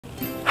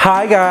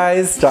Hi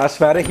guys, Josh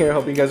Matta here.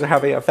 Hope you guys are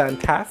having a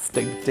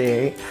fantastic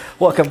day.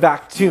 Welcome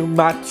back to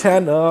my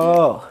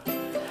channel.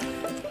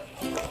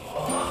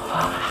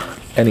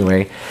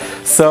 Anyway,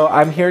 so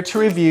I'm here to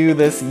review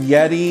this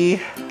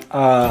Yeti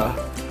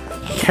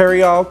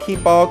CARRYALL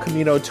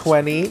CAMINO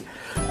 20.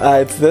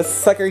 It's this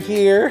sucker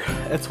here.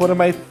 It's one of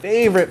my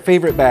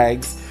favorite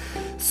bags.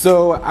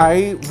 So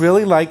I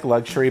really like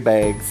luxury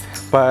bags,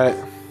 but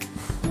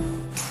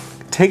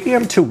taking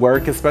them to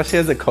work, especially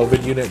as a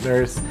COVID unit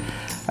nurse,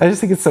 I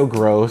just think it's so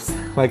gross.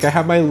 Like, I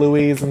have my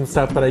Louis and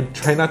stuff, but I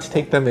try not to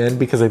take them in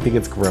because I think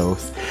it's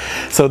gross.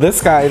 So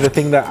this guy, the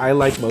thing that I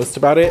like most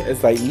about it is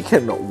that you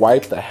can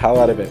wipe the hell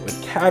out of it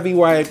with Cavi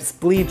wipes,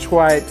 bleach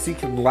wipes, you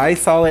can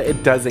Lysol it,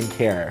 it doesn't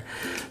care.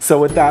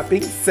 So with that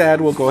being said,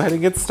 we'll go ahead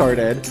and get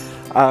started.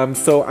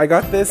 So I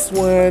got this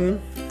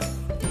one,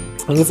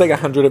 I think it's like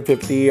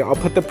 150. I'll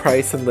put the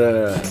price in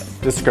the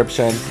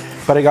description,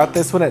 but I got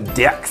this one at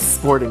Dick's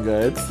Sporting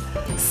Goods.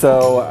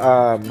 So,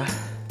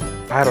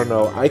 I don't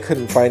know, I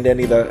couldn't find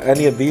any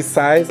of these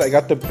size. I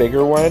got the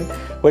bigger one,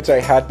 which I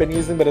had been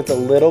using, but it's a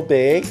little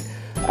big.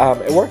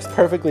 It works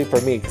perfectly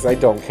for me because I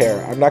don't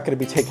care. I'm not going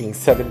to be taking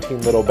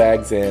 17 little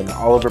bags in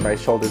all over my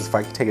shoulders if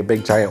I could take a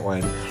big giant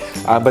one.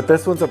 But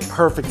this one's a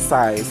perfect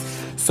size.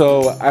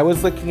 So I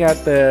was looking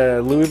at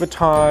the Louis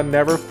Vuitton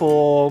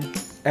Neverfull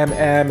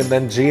MM and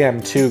then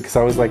GM too, because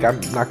I was like, I'm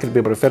not going to be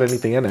able to fit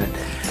anything in it.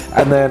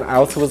 And then I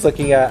also was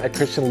looking at a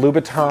Christian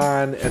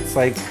Louboutin. It's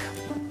like,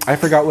 I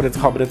forgot what it's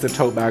called, but it's a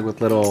tote bag with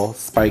little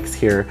spikes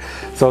here.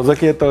 So I was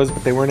looking at those,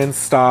 but they weren't in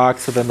stock.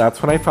 So then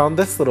that's when I found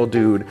this little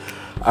dude.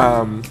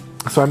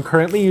 So I'm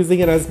currently using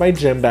it as my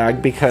gym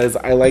bag because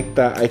I like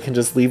that I can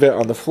just leave it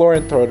on the floor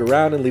and throw it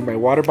around and leave my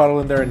water bottle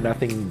in there and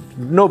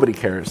nobody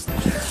cares.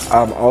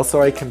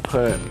 Also I can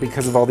put,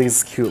 because of all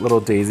these cute little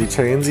daisy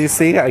chains you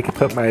see, I can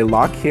put my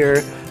lock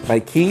here, my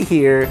key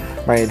here,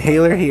 my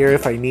inhaler here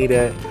if I need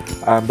it.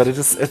 But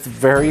it's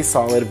very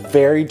solid,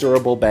 very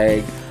durable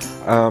bag.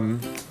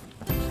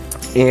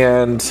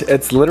 And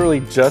it's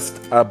literally just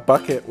a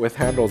bucket with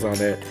handles on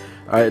it.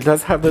 It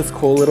does have this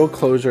cool little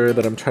closure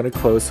that I'm trying to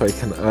close so I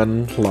can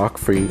unlock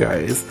for you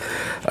guys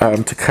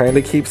to kind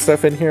of keep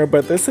stuff in here.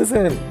 But this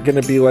isn't going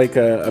to be like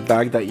a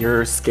bag that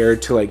you're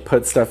scared to like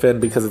put stuff in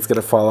because it's going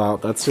to fall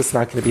out. That's just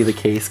not going to be the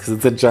case because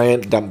it's a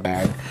giant dump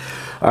bag.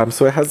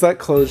 So it has that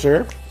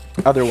closure.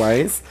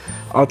 Otherwise,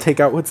 I'll take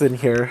out what's in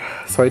here.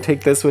 So I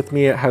take this with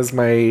me. It has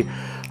my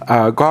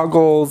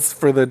goggles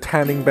for the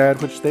tanning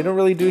bed, which they don't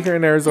really do here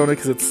in Arizona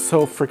because it's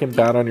so freaking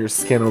bad on your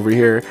skin over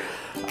here.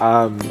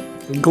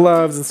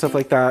 Gloves and stuff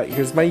like that.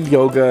 Here's my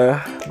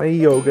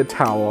yoga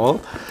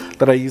towel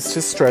that I used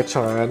to stretch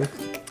on.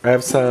 I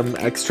have some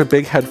extra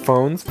big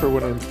headphones for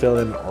when I'm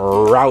feeling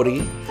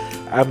rowdy.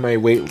 I have my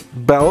weight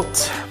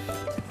belt.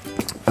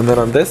 And then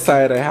on this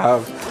side I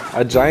have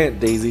a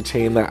giant daisy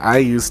chain that I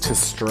use to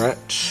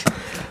stretch.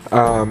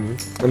 And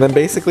then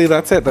basically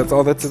that's it. That's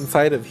all that's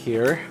inside of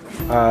here.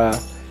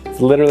 It's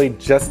literally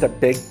just a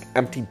big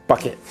empty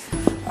bucket.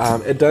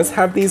 It does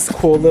have these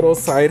cool little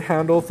side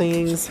handle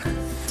things.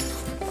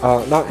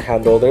 Not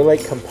handle, they're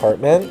like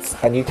compartments,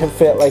 and you can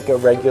fit like a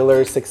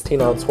regular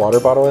 16-ounce water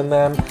bottle in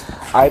them.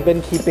 I've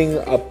been keeping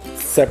up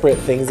separate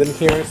things in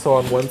here, so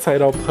on one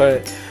side I'll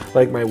put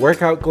like my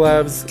workout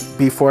gloves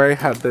before I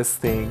had this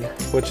thing,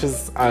 which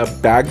is a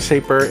bag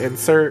shaper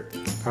insert.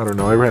 I don't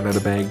know, I ran out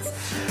of bags.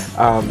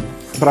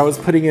 But I was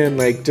putting in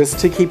like just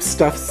to keep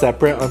stuff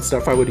separate on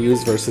stuff I would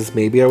use versus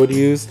maybe I would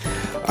use.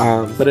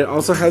 But it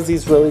also has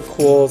these really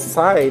cool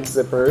side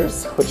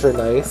zippers, which are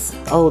nice.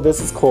 Oh, this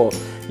is cool.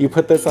 You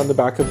put this on the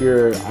back of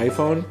your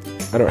iPhone.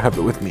 I don't have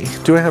it with me.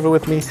 Do I have it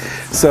with me?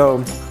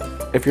 So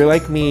if you're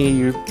like me,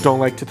 you don't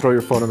like to throw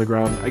your phone on the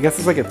ground. I guess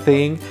it's like a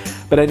thing.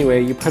 But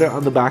anyway, you put it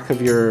on the back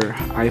of your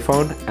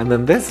iPhone, and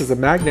then this is a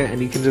magnet,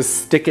 and you can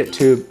just stick it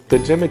to the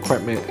gym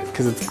equipment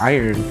because it's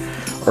iron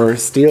or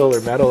steel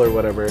or metal or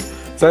whatever.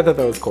 So I thought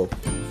that was cool.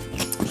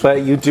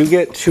 But you do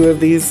get two of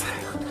these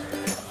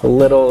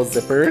little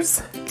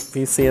zippers, if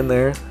you see in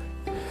there.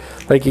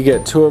 Like, you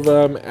get two of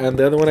them, and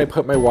the other one I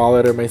put my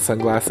wallet or my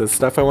sunglasses,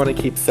 stuff I want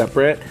to keep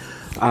separate.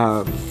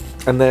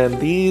 And then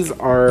these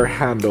are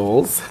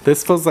handles.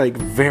 This feels like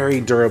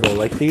very durable.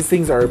 Like, these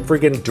things are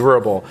freaking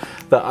durable.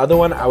 The other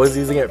one, I was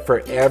using it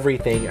for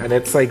everything, and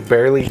it's like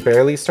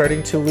barely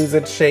starting to lose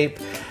its shape.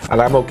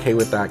 And I'm okay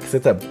with that because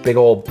it's a big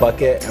old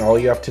bucket, and all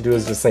you have to do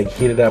is just like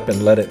heat it up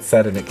and let it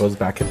set, and it goes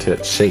back into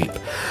its shape.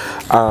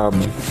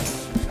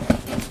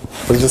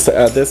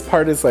 This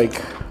part is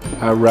like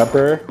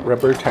rubber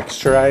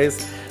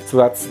texturized. So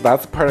that's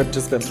the part I've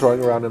just been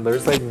throwing around, and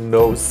there's like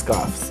no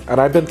scuffs.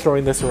 And I've been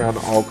throwing this around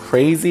all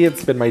crazy.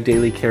 It's been my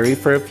daily carry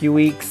for a few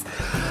weeks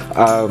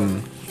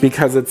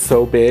because it's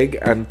so big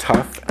and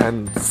tough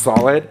and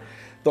solid.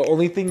 The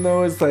only thing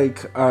though is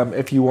like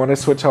if you want to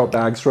switch out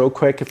bags real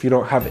quick, if you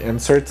don't have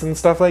inserts and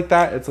stuff like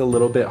that, it's a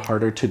little bit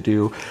harder to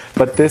do.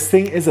 But this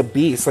thing is a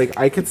beast. Like,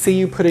 I could see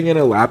you putting in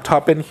a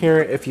laptop in here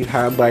if you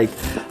had like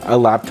a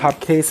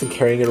laptop case and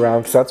carrying it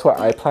around, because that's what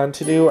I plan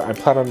to do. I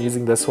plan on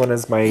using this one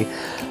as my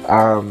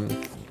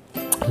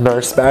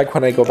nurse bag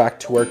when I go back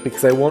to work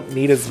because I won't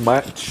need as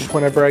much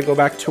whenever I go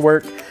back to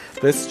work.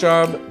 This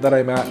job that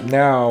I'm at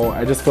now,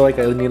 I just feel like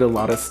I need a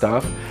lot of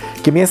stuff.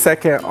 Give me a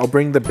second, I'll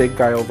bring the big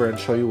guy over and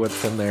show you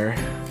what's in there.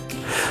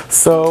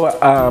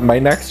 So my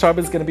next job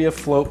is gonna be a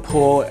float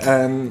pool,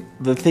 and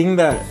the thing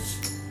that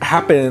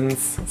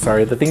happens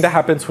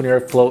when you're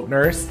a float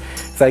nurse,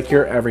 it's like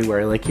you're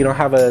everywhere. Like you don't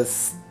have a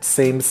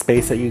same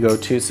space that you go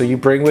to, so you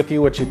bring with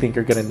you what you think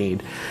you're gonna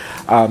need.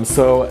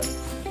 So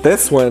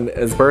this one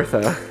is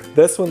Bertha.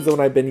 This one's the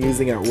one I've been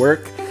using at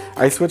work.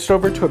 I switched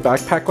over to a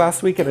backpack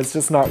last week and it's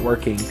just not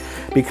working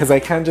because I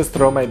can't just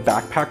throw my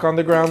backpack on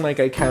the ground like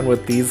I can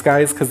with these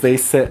guys because they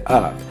sit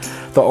up.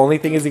 The only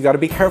thing is you got to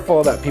be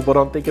careful that people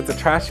don't think it's a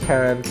trash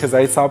can, because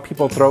I saw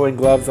people throwing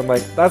gloves. I'm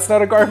like, that's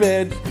not a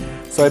garbage.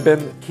 So I've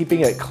been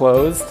keeping it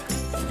closed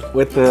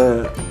with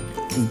the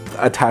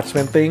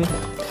attachment thing.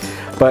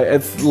 But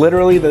it's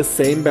literally the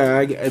same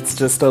bag. It's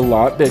just a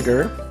lot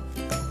bigger.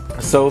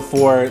 So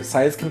for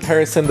size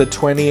comparison, the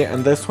 20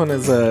 and this one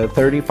is a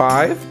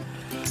 35,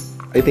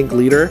 I think,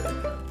 liter.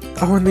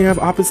 Oh, and they have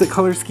opposite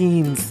color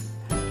schemes.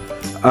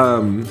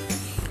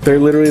 They're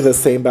literally the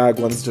same bag,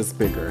 one's just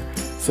bigger.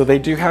 So they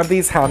do have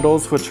these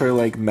handles which are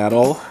like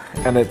metal,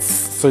 and it's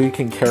so you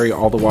can carry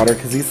all the water,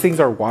 because these things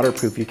are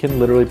waterproof. You can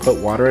literally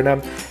put water in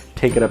them,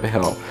 take it up a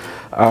hill.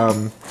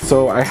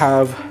 So I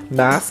have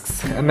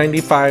masks,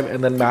 N95,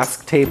 and then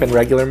mask tape and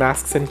regular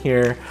masks in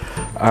here.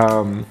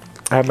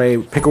 I have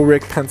my Pickle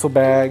Rick pencil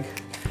bag.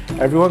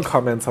 Everyone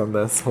comments on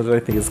this, which I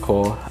think is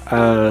cool.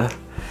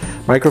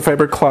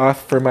 Microfiber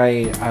cloth for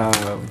my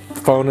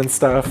phone and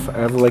stuff. I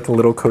have like a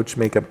little Coach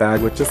makeup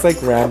bag with just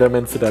like random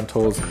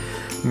incidentals.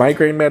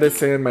 Migraine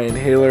medicine, my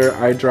inhaler,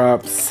 eye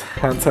drops,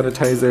 hand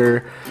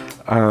sanitizer,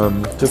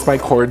 just my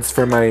cords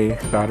for my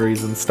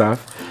batteries and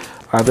stuff.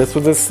 This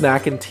was a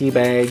snack and tea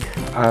bag,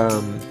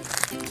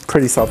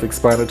 pretty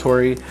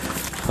self-explanatory.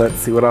 Let's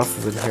see what else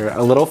is in here.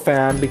 A little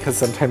fan because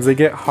sometimes they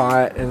get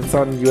hot, and it's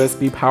on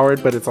USB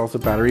powered, but it's also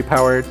battery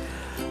powered.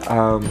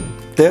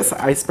 This,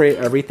 I spray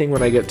everything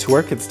when I get to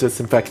work. It's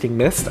disinfecting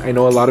mist. I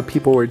know a lot of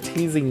people were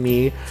teasing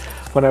me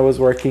when I was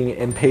working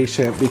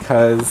inpatient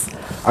because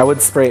I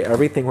would spray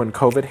everything when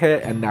COVID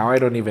hit, and now I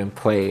don't even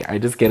play. I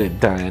just get it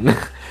done.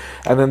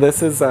 And then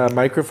this is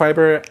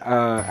microfiber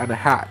and a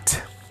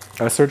hat,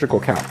 a surgical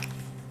cap.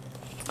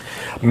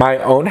 My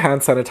own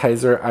hand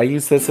sanitizer, I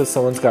use this if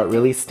someone's got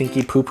really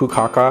stinky poo-poo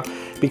caca,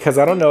 because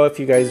I don't know if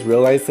you guys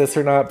realize this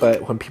or not,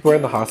 but when people are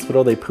in the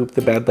hospital, they poop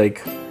the bed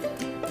like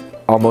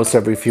almost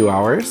every few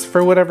hours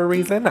for whatever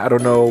reason. I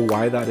don't know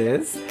why that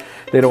is.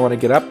 They don't want to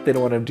get up, they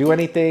don't want to do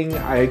anything.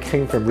 I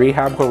came from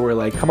rehab where we're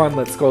like, come on,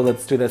 let's go,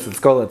 let's do this, let's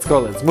go, let's go,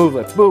 let's move,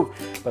 let's move.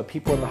 But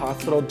people in the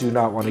hospital do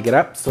not want to get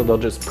up, so they'll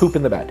just poop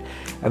in the bed.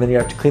 And then you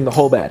have to clean the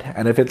whole bed.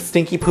 And if it's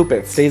stinky poop,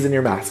 it stays in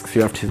your mask. So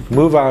you have to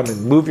move on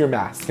and move your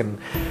mask. And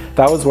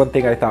that was one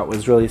thing I thought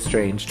was really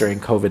strange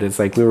during COVID, is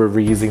like we were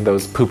reusing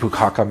those poo-poo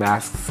caca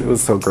masks. It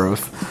was so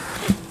gross.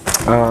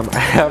 I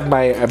have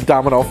my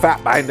abdominal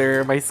fat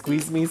binder, my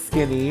Squeeze Me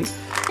Skinny,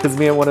 because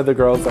me and one of the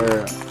girls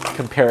are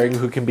comparing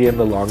who can be in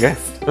the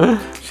longest.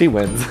 She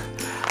wins.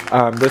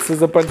 This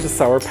is a bunch of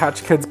Sour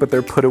Patch Kids, but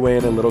they're put away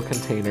in a little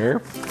container.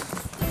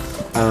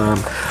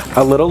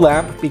 A little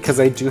lamp, because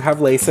I do have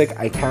LASIK.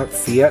 I can't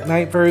see at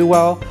night very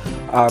well.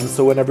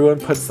 So when everyone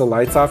puts the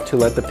lights off to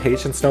let the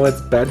patients know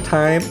it's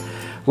bedtime,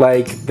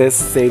 like this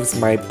saves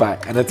my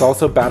butt. And it's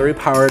also battery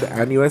powered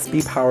and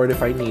USB powered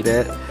if I need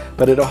it.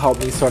 But it'll help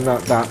me so I'm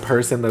not that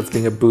person that's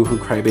being a boohoo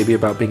crybaby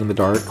about being in the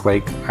dark.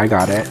 Like, I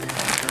got it.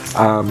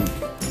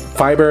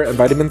 Fiber and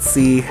vitamin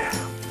C.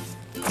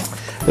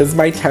 This is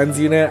my TENS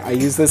unit. I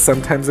use this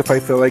sometimes if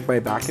I feel like my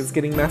back is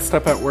getting messed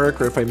up at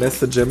work, or if I miss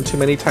the gym too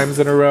many times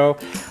in a row.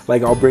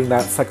 Like, I'll bring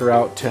that sucker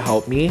out to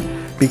help me,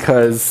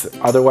 because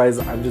otherwise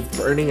I'm just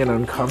burning and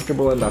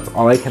uncomfortable, and that's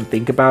all I can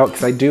think about,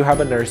 because I do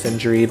have a nurse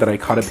injury that I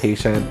caught a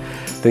patient.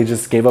 They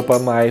just gave up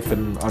on life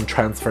and on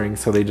transferring,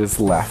 so they just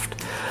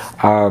left.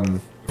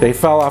 They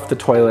fell off the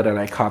toilet and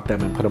I caught them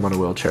and put them on a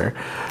wheelchair.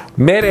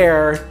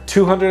 Mid-air,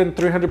 200 and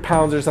 300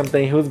 pounds or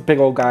something. He was a big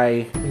old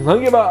guy. He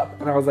hung him up.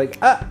 And I was like,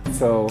 ah.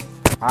 So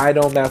I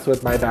don't mess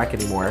with my back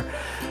anymore.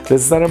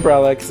 This is an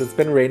umbrella because it's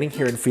been raining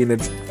here in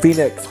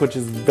Phoenix, which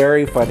is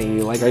very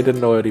funny. Like, I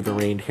didn't know it even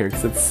rained here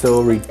because it's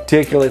so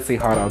ridiculously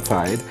hot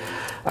outside.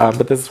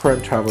 But this is where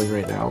I'm traveling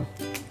right now.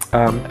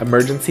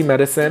 Emergency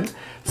medicine.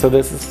 So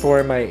this is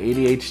for my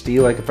ADHD.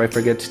 Like, if I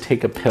forget to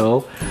take a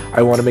pill,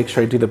 I want to make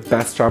sure I do the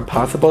best job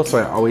possible, so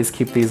I always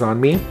keep these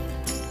on me.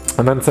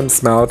 And then some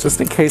smell,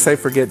 just in case I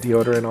forget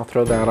deodorant, I'll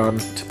throw that on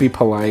to be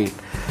polite.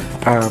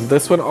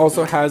 This one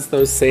also has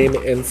those same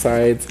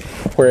insides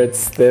where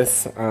it's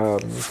this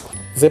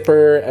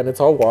zipper, and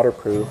it's all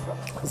waterproof.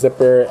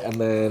 Zipper, and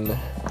then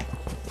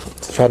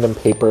random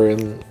paper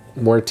and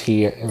more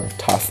tea, and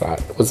toss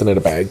that. It wasn't in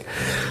a bag.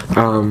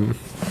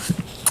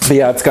 But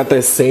yeah, it's got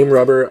this same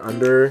rubber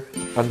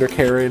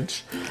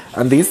undercarriage,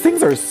 and these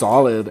things are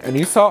solid. And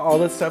you saw all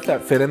the stuff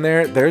that fit in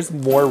there. There's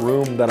more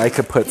room that I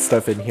could put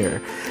stuff in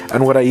here.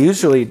 And what I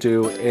usually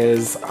do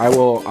is I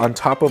will, on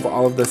top of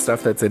all of the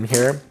stuff that's in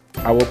here,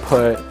 I will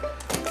put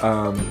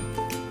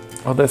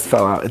Oh, this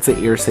fell out. It's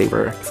an ear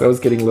saver. So I was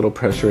getting little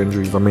pressure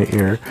injuries on my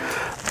ear.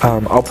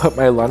 I'll put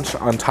my lunch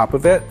on top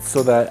of it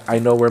so that I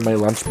know where my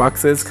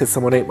lunchbox is, because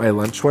someone ate my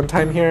lunch one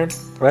time here.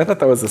 And I thought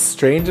that was the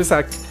strangest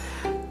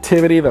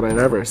activity that I'd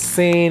ever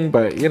seen.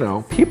 But, you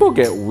know, people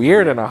get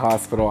weird in a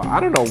hospital. I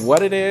don't know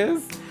what it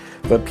is,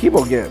 but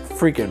people get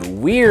freaking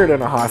weird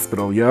in a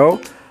hospital, yo.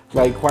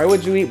 Like, why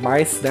would you eat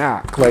my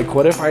snack? Like,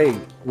 what if I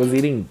was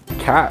eating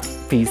cat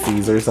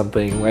feces or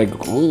something? Like,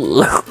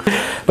 ugh.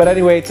 But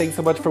anyway, thanks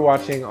so much for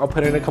watching. I'll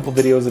put in a couple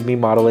videos of me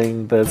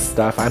modeling this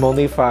stuff. I'm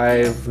only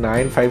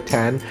 5'9",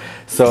 5'10",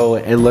 so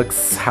it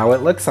looks how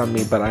it looks on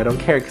me, but I don't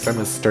care because I'm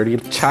a sturdy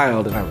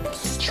child and I'm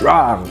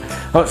strong.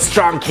 I'm a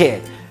strong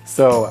kid.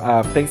 So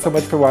thanks so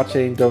much for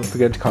watching. Don't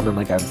forget to comment,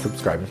 like, and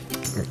subscribe.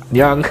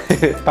 Young.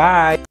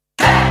 Bye.